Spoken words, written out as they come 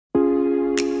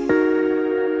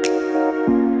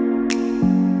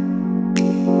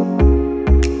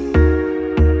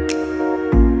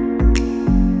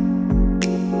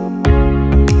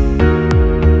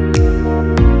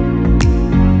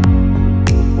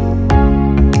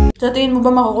Sa tingin mo ba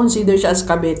makakonsider siya as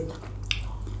kabit?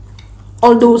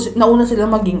 Although, nauna sila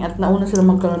maging at nauna sila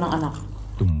magkaroon ng anak.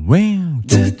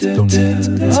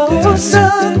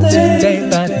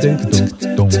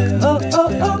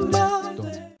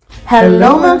 Hello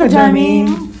mga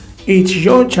ka-jamming! It's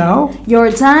your Chow.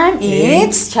 Your time,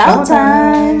 it's Chow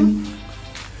time!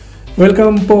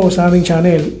 Welcome po sa aming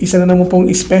channel. Isa na naman pong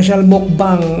special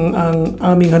mukbang ang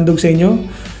aming handog sa inyo.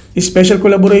 Special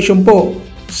collaboration po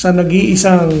sa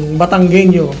nag-iisang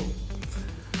Batanggenyo.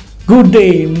 Good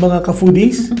day mga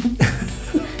ka-foodies.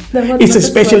 It's a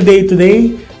special day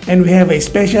today and we have a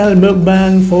special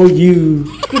mukbang for you.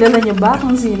 Kilala niyo ba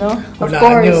kung sino? Of Wala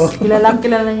course, nyo.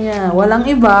 kilala niya. Walang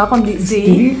iba kundi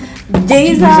si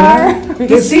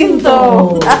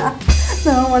Recinto.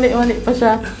 Mali pa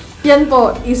siya. Yan po,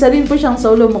 isa din po siyang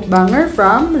solo mukbanger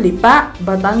from Lipa,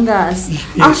 Batangas.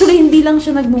 Yes. Actually, hindi lang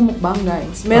siya nagmumukbang,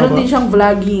 guys. Meron din siyang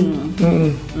vlogging.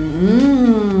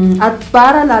 At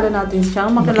para lalo natin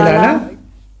siyang makilala.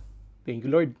 Thank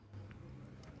you, Lord.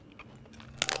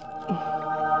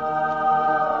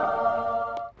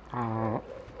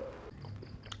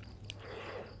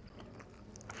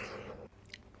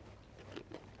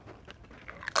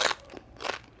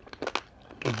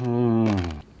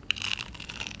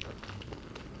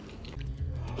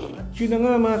 Yun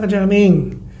na nga mga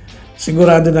ka-jamming.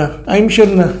 Sigurado na. I'm sure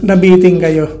na nabiting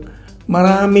kayo.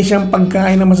 Marami siyang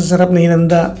pagkain na masasarap na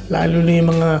hinanda. Lalo na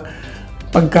yung mga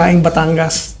pagkain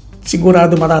Batangas.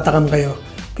 Sigurado matatakam kayo.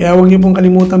 Kaya huwag niyo pong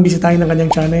kalimutan bisitahin ang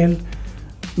kanyang channel.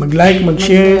 Mag-like,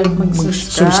 mag-share,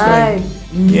 mag-subscribe.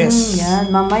 Yes. Yan.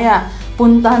 Mamaya,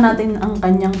 puntahan natin ang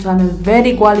kanyang channel.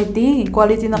 Very quality.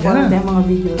 Quality na quality ang mga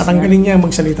videos. Tatanggalin niya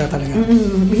magsalita talaga.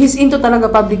 He's into talaga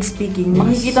public speaking. Yes.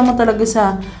 Makikita mo talaga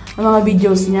sa mga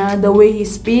videos niya, the way he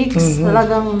speaks,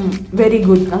 talagang very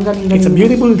good. Ang galing-galing. It's a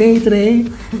beautiful day today.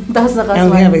 Tapos and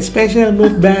we have a special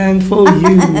mukbang for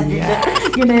you. Yeah.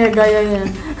 Ginaya-gaya niya.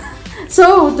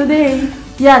 So, today,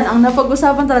 yan, ang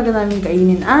napag-usapan talaga namin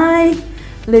kainin ay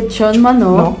lechon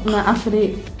manok, na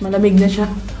actually, malamig na siya.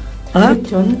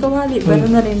 Lechon, kawali, pero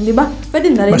na rin, di ba?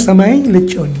 Pwede na rin. Basta may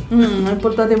lechon.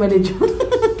 Importante may lechon.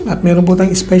 At meron po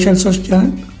tayong special sauce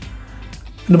dyan.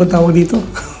 Ano ba tawag dito?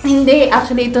 Hindi,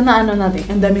 actually, ito na ano natin.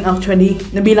 Ang daming actually.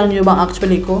 Nabilang niyo bang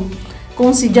actually ko?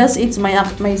 Kung si Just Eats may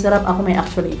sarap, ako may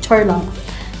actually. Char lang.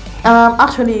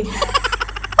 Actually,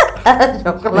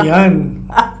 joke lang. Ayan.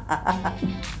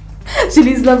 Si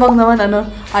Liz Labang naman, ano?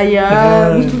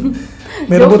 Ayan.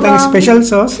 Meron po tayong special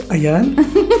sauce. Ayan.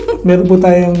 Meron po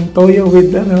tayong toyo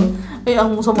with ano. Ay,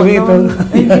 ang sama naman.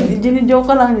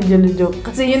 Ginijoke ka lang, ginijoke.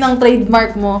 Kasi yun ang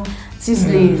trademark mo, sis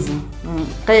Liz.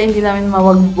 Kaya hindi namin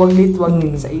mawaglit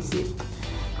sa isip.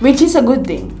 Which is a good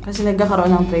thing. Kasi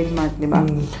nagkakaroon ng trademark, di ba?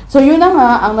 So, yun na nga,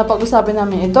 ang napag-usapan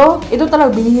namin. Ito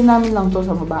talaga, binili namin lang to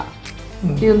sa baba.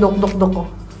 Yung dok-dok-dok ko.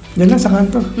 Diyan lang sa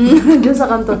kanto. Diyan sa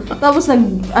kanto. Tapos,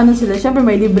 sila, syempre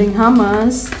may libreng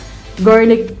hamas,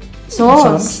 garlic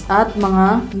sauce, at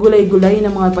mga gulay-gulay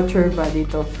na mga pachurba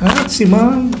dito. At si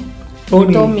Ma'am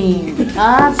Tommy.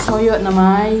 At soyo na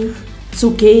may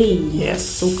sukay.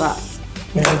 Yes. Suka.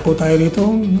 Meron po tayo dito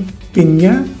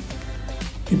pinya,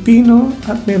 pipino,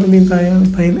 at meron din tayong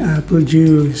pineapple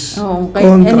juice. Oo, kay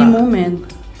any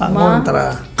moment.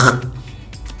 Pangontra.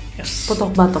 Yes.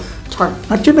 Putok, batok, char.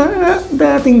 At yun na,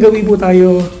 dating gawin po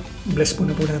tayo. Bless po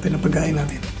na po natin ang pagkain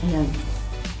natin. Ayan.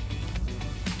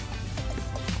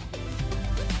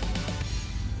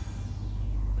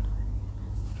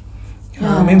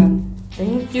 Amen.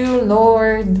 Thank you,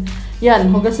 Lord.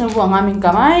 Yan, hugas na po ang aming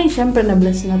kamay. Siyempre,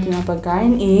 na-bless natin ang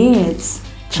pagkain. It's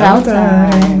chow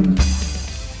time.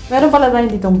 Meron pala tayo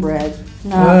ditong bread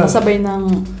na kasabay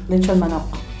ng lechon manok.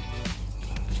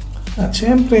 At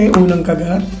siyempre, unang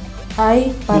kagat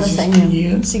ay para sa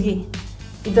inyo. Sige.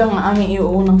 Ito ang aming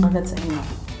iuunang kagat sa inyo.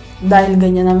 Dahil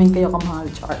ganyan namin kayo kamahal,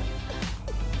 char.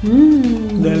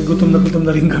 Dahil gutom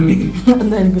na rin kami.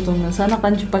 Dahil gutom na. Sana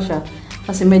crunchy pa siya.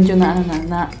 Kasi medyo na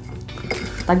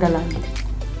tagalan.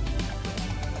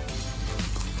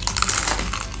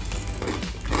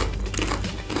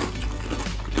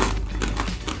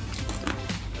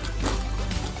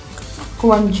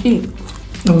 Crunchy.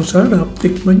 Ang sarap,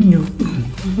 tikman nyo.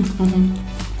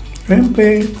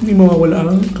 Siyempre, hindi mawawala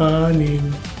ang kanin.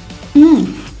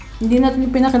 Hindi natin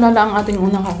pinakilala ang ating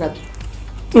unang kagat.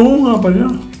 Oo nga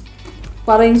pala.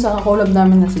 Para yung sa collab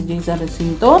namin na si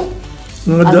Recinto.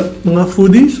 Mga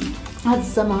foodies. At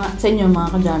sa inyo mga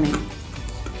ka-jamming.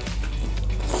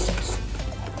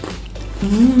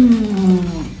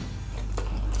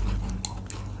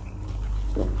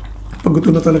 Pag gusto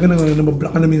na talaga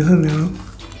nabablock ka na minsan.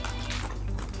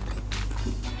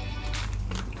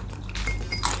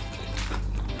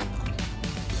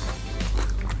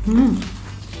 Ano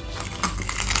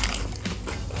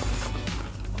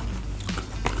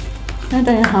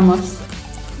tayo yung hummus?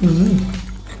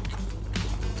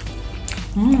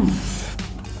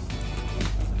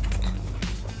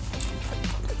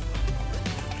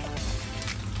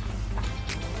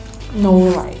 No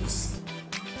rice.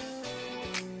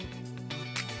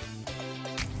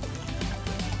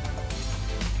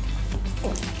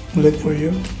 Leg for you.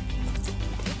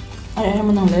 Ay, ayaw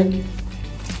mo ng leg.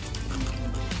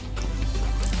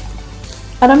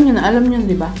 Alam nyo,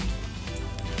 di ba?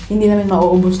 Hindi namin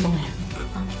mauubos to ngayon.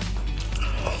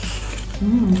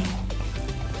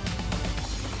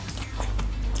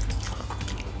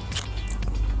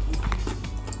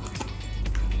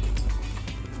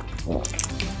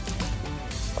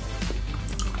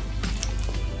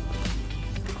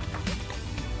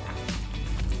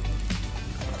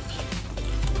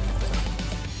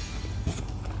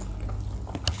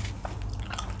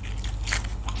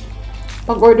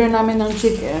 Pag-order namin ng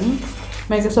chicken,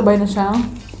 may kasabay na siyang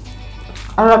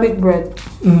Arabic bread.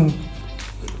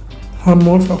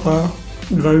 Hummus saka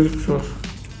garlic sauce.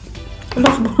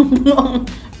 Alas ba ang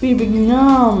bibig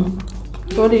niya?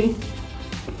 Sorry.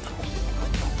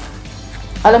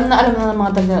 Alam na ng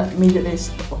mga taga Middle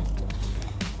East ko.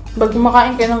 Pag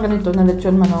kumakain kayo ng ganito na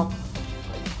lechon manok,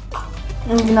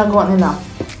 ang ginagawa nila,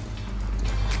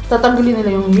 tatanggalin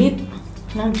nila yung meat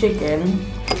ng chicken,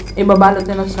 ibabalot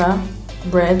nila sa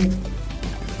bread,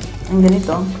 ang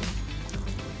ganito,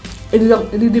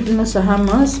 ididip na sa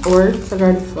hummus or sa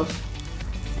garlic sauce.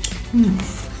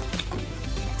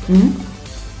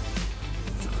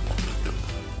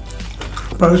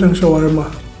 Para siyang shawarma.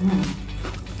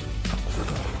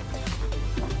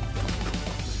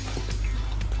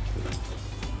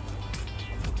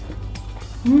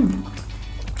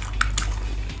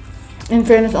 In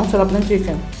fairness, ang sarap ng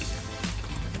chicken.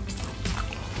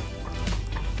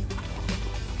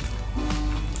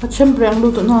 At syempre, ang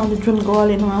luto na lechon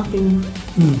kawali ng aking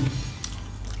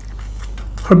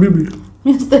Habibi.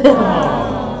 mister.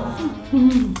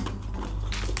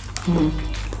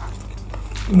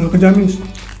 Mga kajamis.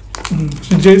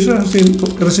 Si Jeffrizz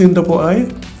Recinto po ay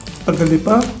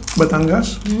Pagkalipa,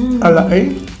 Batangas,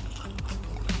 Alaay.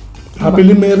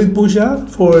 Happily married po siya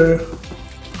for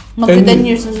Magka 10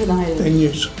 years na sila ngayon. 10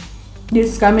 years.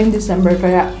 This coming December,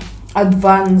 kaya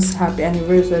advance happy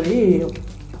anniversary.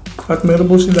 At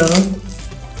meron po silang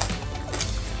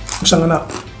isang anak.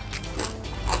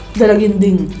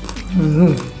 Dalaginding.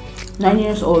 9 9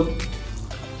 years old.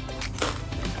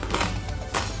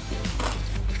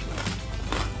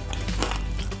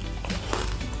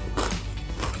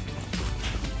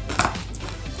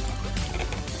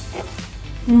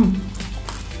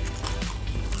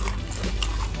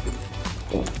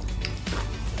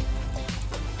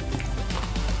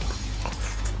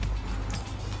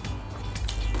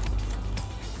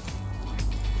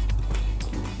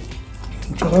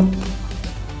 Sarap.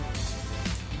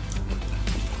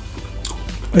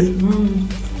 Ay,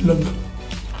 lag.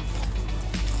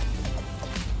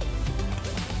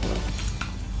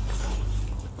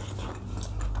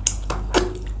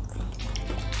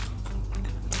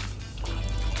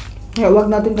 Kaya huwag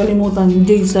natin kalimutan,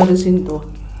 Jay sa Recinto.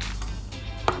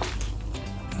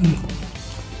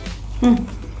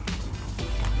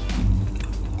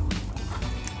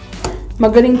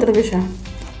 Magaling talaga siya.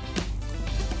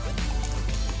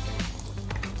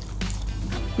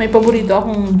 May paborito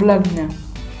akong vlog niya.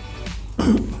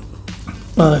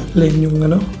 Len yung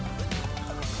ano.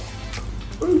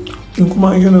 Yung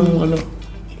kumain ka ng ano.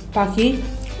 Paki?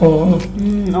 Oo.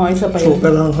 Isa pa yun.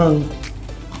 Super hanghang.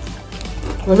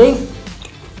 Galing.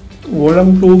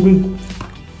 Walang tubig.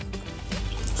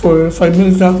 For 5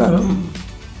 minutes nata, no?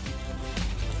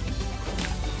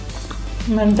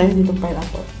 Meron tayo dito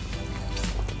pineapple.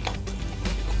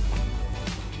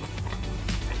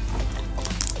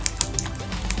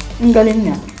 Ang galing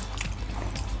niya.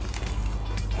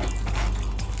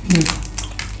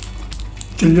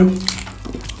 Chilyo.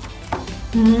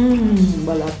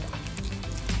 Balat.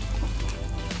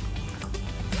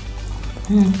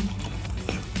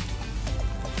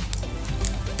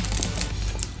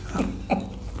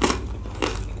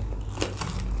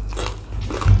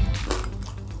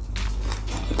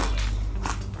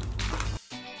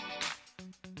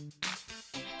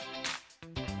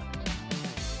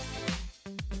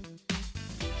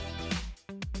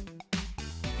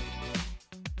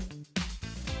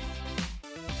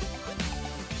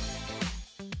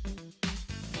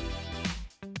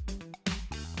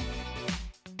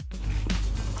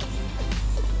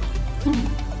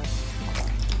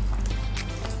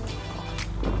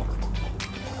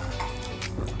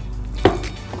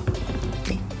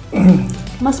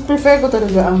 Mas prefer ko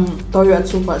talaga ang toyo at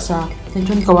suka sa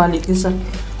lechon kawali kaysa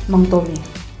mang tomi.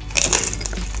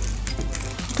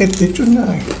 Kahit lechon na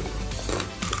eh.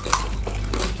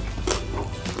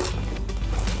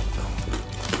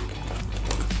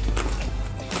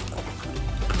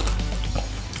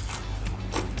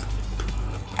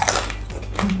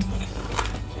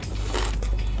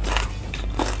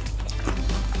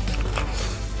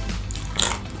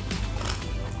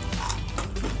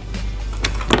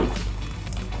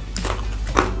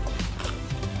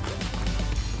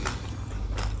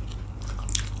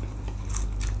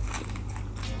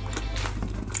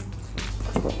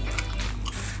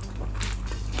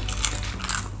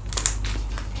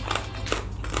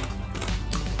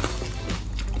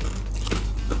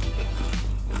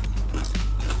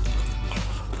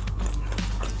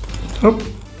 Hop.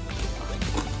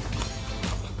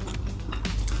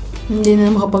 Hindi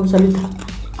na makapagsalita.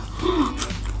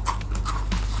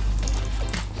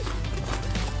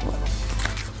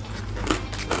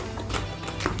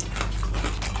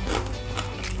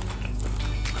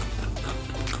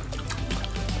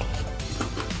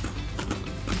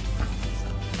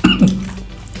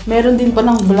 Meron din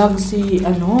palang vlog si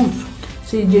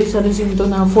Jay sa Recinto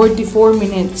na 44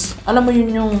 minutes. Alam mo yun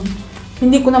yung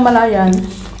hindi ko na malayan.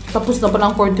 Tapos na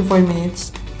palang 44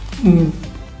 minutes. Mm.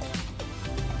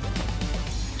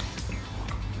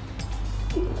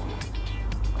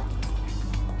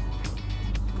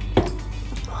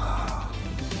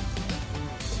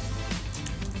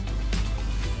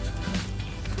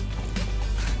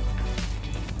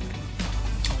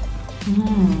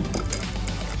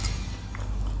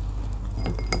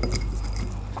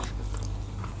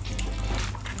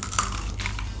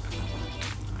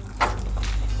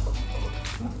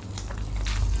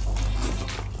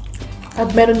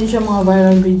 At meron din siya mga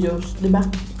viral videos, di ba?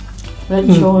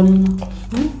 Lechon.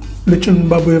 Lechon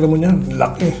baboy ramon yan.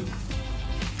 Laki.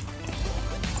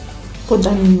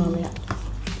 Puntahan niyo mamaya.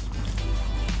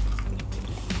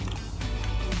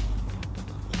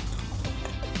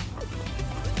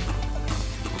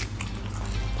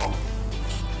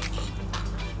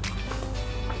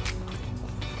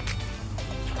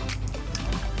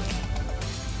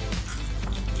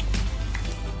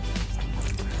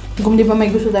 Kung di pa may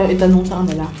gusto tayo itanong sa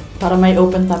kanila para may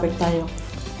open topic tayo.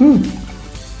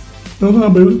 Ano nga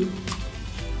ba yun?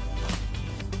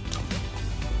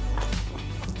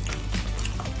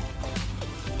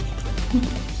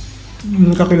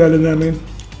 Kakilala namin.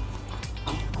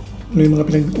 May mga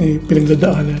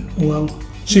pinagdadaanan. Wow.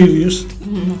 Serious?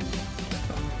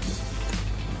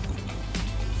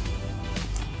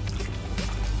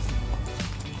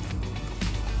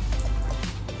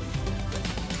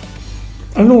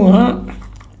 Ano nga?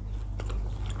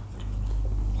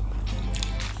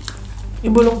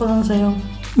 Ibulong ko lang sa'yo.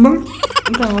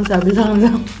 Ikaw ang sabi sa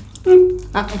kanila.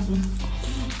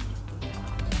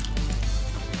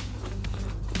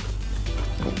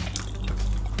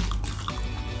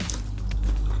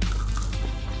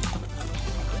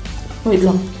 Wait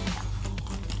lang.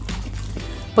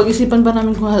 Pag-isipan pa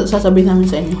namin kung sasabihin namin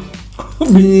sa inyo.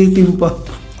 Binitin pa.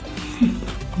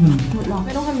 Wait lang.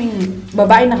 Meron kaming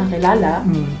babae na kakilala.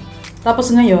 Tapos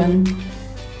ngayon,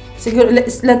 siguro,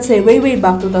 let's say, way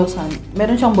back 2000,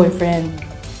 meron siyang boyfriend.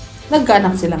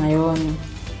 Nagkaanak sila ngayon.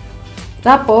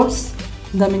 Tapos,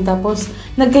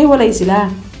 nagkahiwalay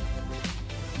sila.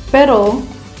 Pero,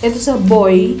 ito sa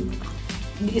boy,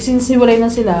 since hiwalay na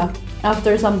sila,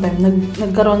 after some time,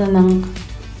 nagkaroon na ng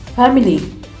family.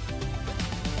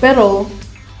 Pero,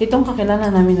 itong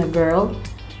kakilala namin na girl,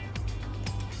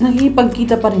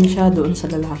 nakikipagkita pa rin siya doon sa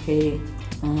lalaki.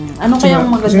 Ano kayang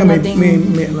maganda nating... May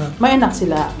anak. May anak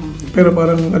sila. Pero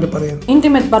parang ano pa rin.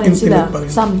 Intimate pa rin sila. Pa rin.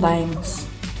 Sometimes.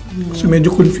 So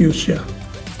medyo confused siya.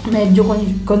 Medyo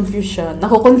confused siya.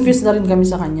 Nako-confuse na rin kami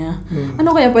sa kanya.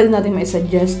 Ano kaya pwede natin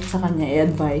ma-suggest sa kanya,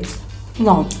 i-advise?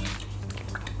 No.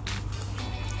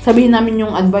 Sabihin namin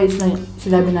yung advice na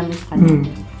sinabi namin sa kanya.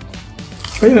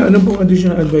 Kaya ano pong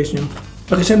additional advice niyo?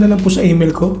 Pakisend na lang po sa email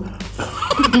ko.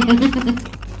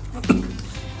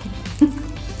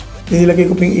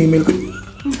 Nilagay ko pa yung email ko.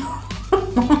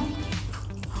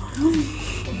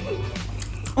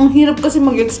 Ang hirap kasi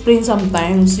mag-explain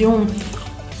sometimes.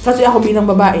 Kasi ako bilang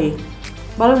babae,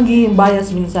 parang nagiging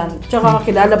bias minsan. Tsaka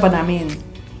kakilala pa namin.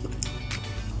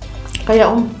 Kaya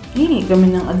hingi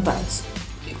kami ng advice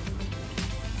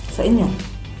sa inyo.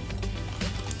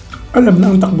 Alam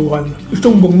na ang takbuhan.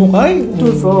 Itong bugmukay.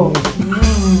 Tulfo.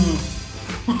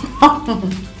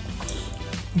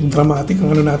 Dramatic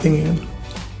ang ano natin ngayon.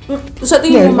 Sa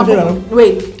tingin mo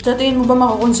sa tingin mo ba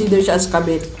mako-consider siya as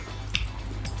kabit?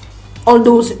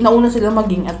 Although nauna sila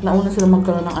maging at nauna sila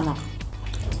magkaroon ng anak.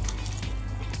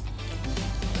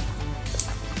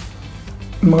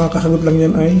 Mga kasagot lang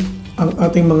yan ay ang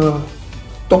ating mga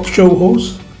talk show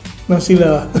host na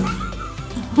sila.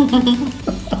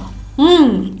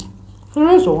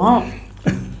 Seryoso nga.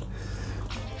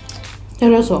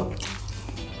 Seryoso.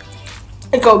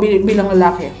 Ikaw bilang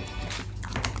lalaki.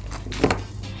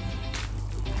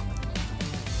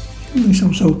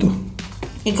 Isang saw to.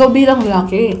 Ikaw bilang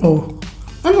lalaki. Oh.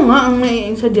 Ano nga ang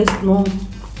may suggest mo?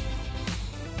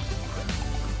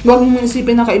 Huwag mong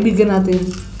isipin na kaibigan natin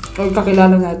o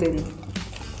kakilala natin.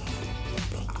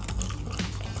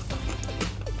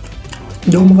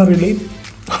 Hindi ako makarelate.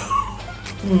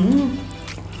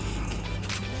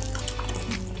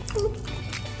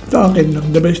 Sa akin lang,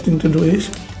 the best thing to do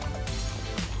is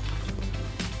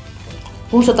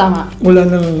Kung sa tama. wala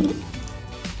nang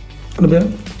ano ba yan?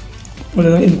 Wala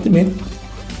nang intimate.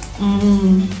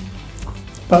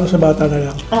 Para sa bata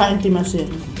na lang. Intimacy.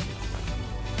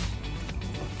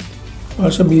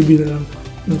 Para sa baby na lang.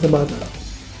 Yung sa bata.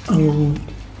 Ang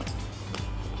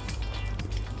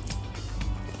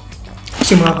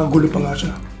kasi makakagulo pa nga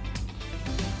siya.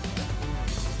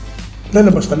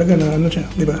 Lalabas talaga na ano siya,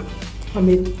 di ba?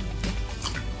 Kabit.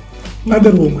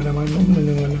 Other woman naman.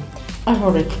 Ano.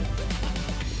 Sorry.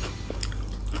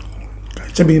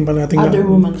 Kahit sabihin pa natin Other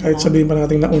woman kahit na. sabihin pa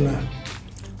natin nauna.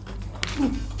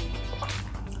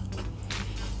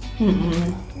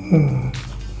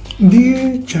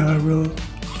 Dear Charles,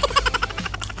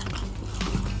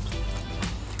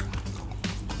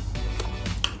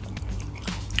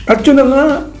 at yun na nga,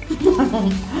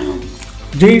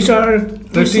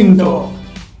 Recinto.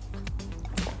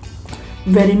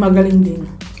 Very magaling din.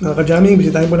 Mga ka-jamming,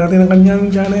 bisitahin po natin ang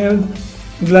kanyang channel.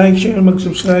 Mag-like, share,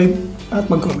 mag-subscribe, at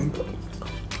mag-comment po.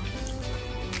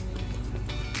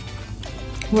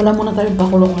 Wala muna tayong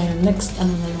pakulong ngayon. Next,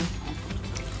 ano na lang.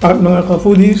 At mga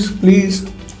ka-foodies, please,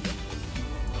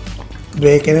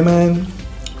 break naman.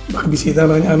 Makibisita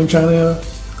naman ang aming channel.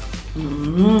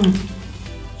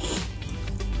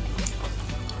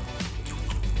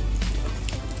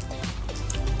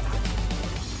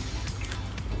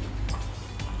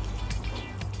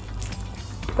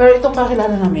 Pero itong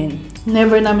kakilala namin,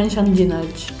 never namin siyang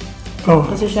ginudge. Oh,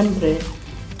 Kasi syempre,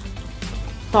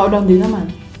 tao lang din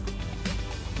naman.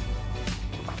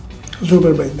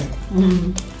 super bait din.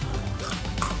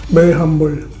 Very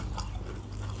humble.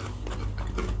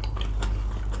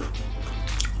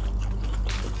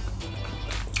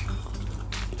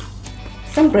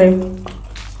 Syempre,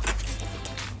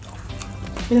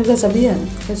 pinagsasabihan.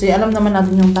 Kasi alam naman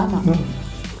natin yung tama.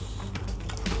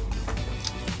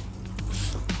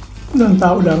 Ang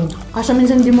tao lang. Kasi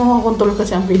minsan hindi mo makakontrol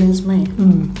kasi ang feelings mo eh.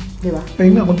 Di ba?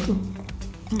 Ayun na ako to.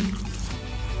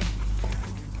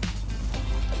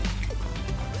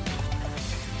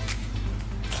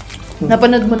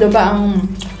 Napanood mo diba ang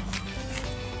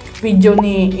video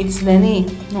ni It's Lenny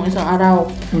nung isang araw?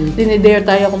 Dinidare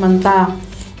tayo kumanta.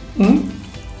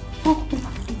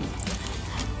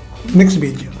 Next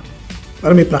video.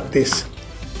 Para may practice.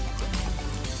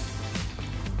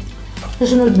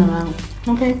 Susunod na lang.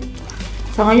 Okay.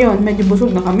 Sa ngayon, medyo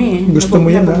busog na kami. Gusto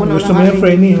mo yan ha? Gusto mo yan,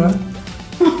 Frenny ha?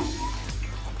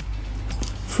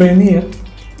 Frenny ha?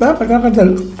 Dapat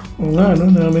kakadal. Oo nga, no?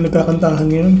 Na may nagkakantahan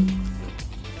ngayon.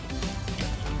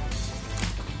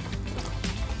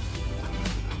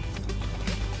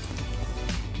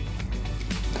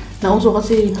 Nauso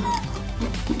kasi.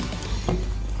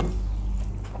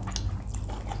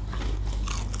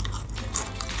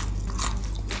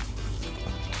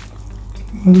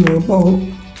 Ano pa oh?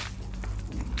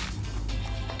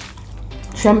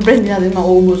 Siyempre, hindi natin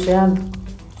mauubos yan.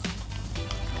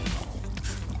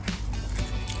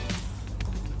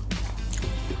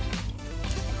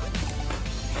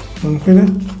 Okay na.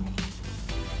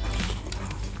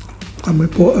 Kami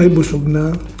po ay busog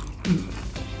na.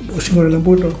 Busin ko na lang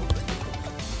po ito.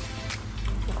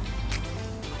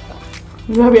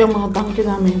 Grabe ang mga tangke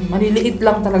namin. Maliliit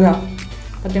lang talaga.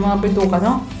 Pati mga pituka,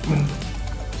 no?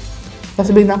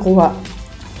 Kasi biglang kuha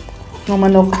ng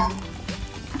manok.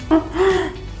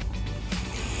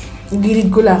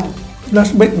 Gilid ko lang.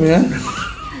 Last bite mo yan?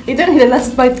 Ito yung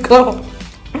last bite ko.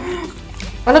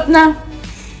 Palap na.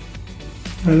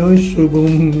 Ano,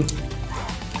 subong...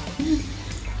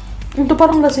 Ito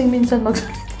parang lasing minsan mag...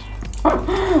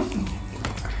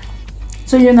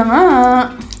 So yun na nga.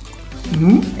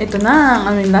 Ito na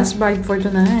ang aming last bite for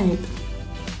tonight.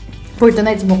 For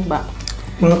tonight's mukbang.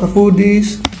 Mga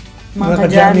ka-foodies, Mga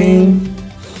ka-jamming.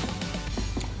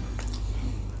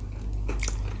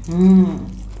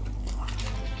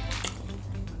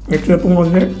 Ito na pong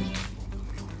konti.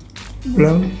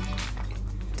 Walang.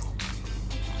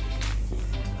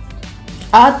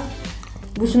 At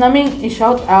gusto namin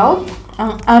i-shout out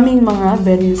ang aming mga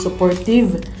very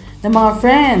supportive na mga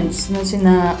friends na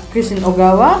sina Christine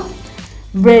Ogawa,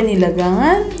 Brenny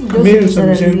Lagangan, Amir Josie San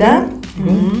Vicente, Saralila,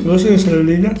 Josie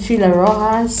Saralila, Sheila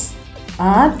Rojas,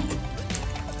 at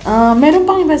meron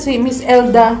pang iba si Miss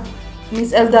Elda.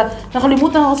 Miss Elda,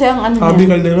 nakalimutan ko kasi ang ano Abby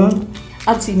niya. Calderon,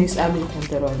 At si Miss Abby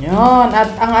Calderon yun.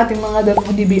 At ang ating mga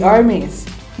DB Armies.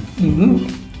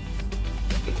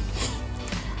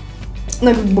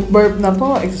 Nag-burp na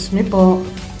po, excuse me po.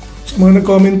 sa mga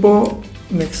nag-comment po,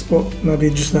 next po na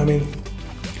videos namin.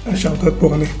 Shoutout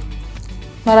po kami.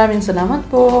 Maraming salamat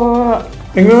po.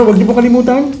 Tingnan, huwag niyo po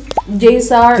kalimutan.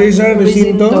 J.S.R. Recinto.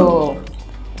 Recinto.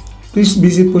 Please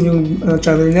visit po yung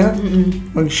channel niya.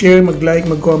 Mag-share, mag-like,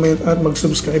 mag-comment, at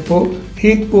mag-subscribe po.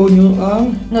 Hit po nyo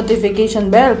ang Notification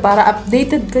bell para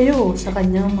updated kayo sa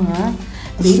kanyang mga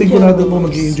videos. sigurado po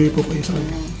mag-i-enjoy po kayo sa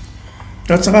kanya.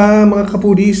 At saka mga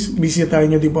kapudis,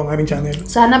 bisitahin nyo din po ang aming channel.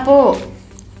 Sana po.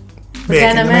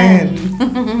 Kaya naman.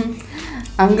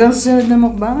 Hanggang sunod na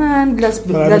mukbangan. God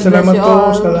Maraming bless salamat you po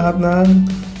all. sa lahat ng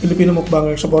Filipino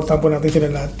mukbanger. Supportan po natin sila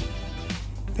lahat.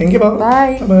 Thank you po.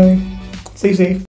 Bye. Bye-bye. Stay safe.